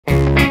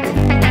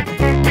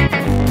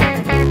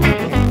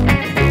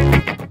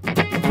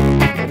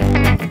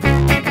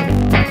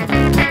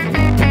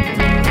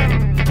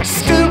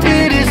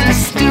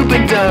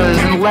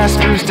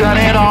Lester's done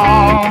it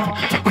all.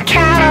 We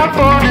can't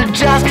afford to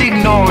just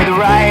ignore the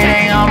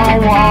writing on the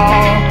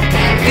wall.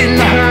 Thin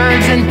the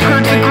herds and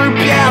purge the group,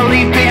 yeah,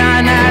 leave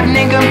behind that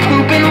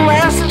nincompoop. And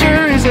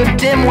Lester is a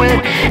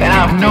dimwit, and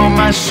I've known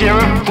my share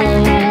of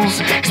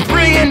fools. He's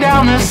bringing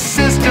down the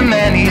system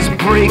and he's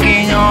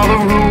breaking all the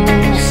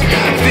rules.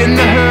 Thin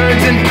the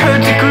herds and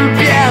purge the group,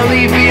 yeah,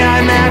 leave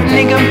behind that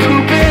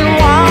nincompoop. And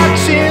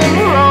watch him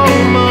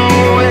roam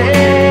away.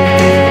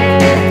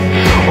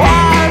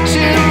 Watch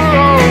him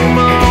roam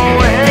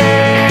away.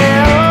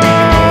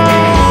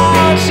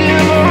 Watch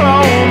him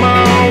roam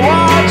away.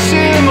 Watch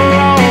him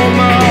roam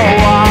away.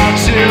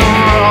 Watch him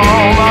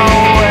roam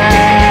away.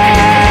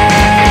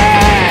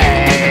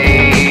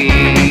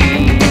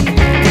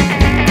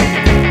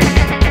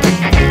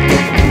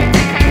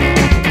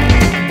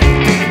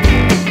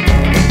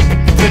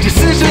 The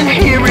decision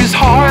here is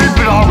hard,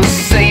 but all the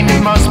same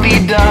it must be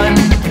done.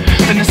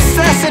 The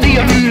necessity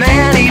of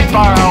man, he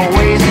far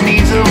outweighs the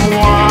needs of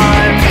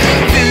one.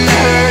 Thin the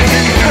herds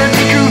and purge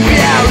the group,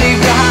 yeah, leave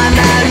behind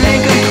that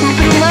nincompoop.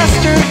 And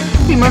Lester,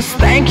 we must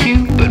thank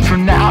you, but for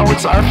now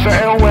it's our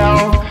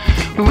farewell.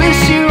 We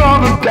wish you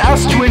all the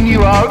best when you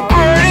are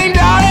burning down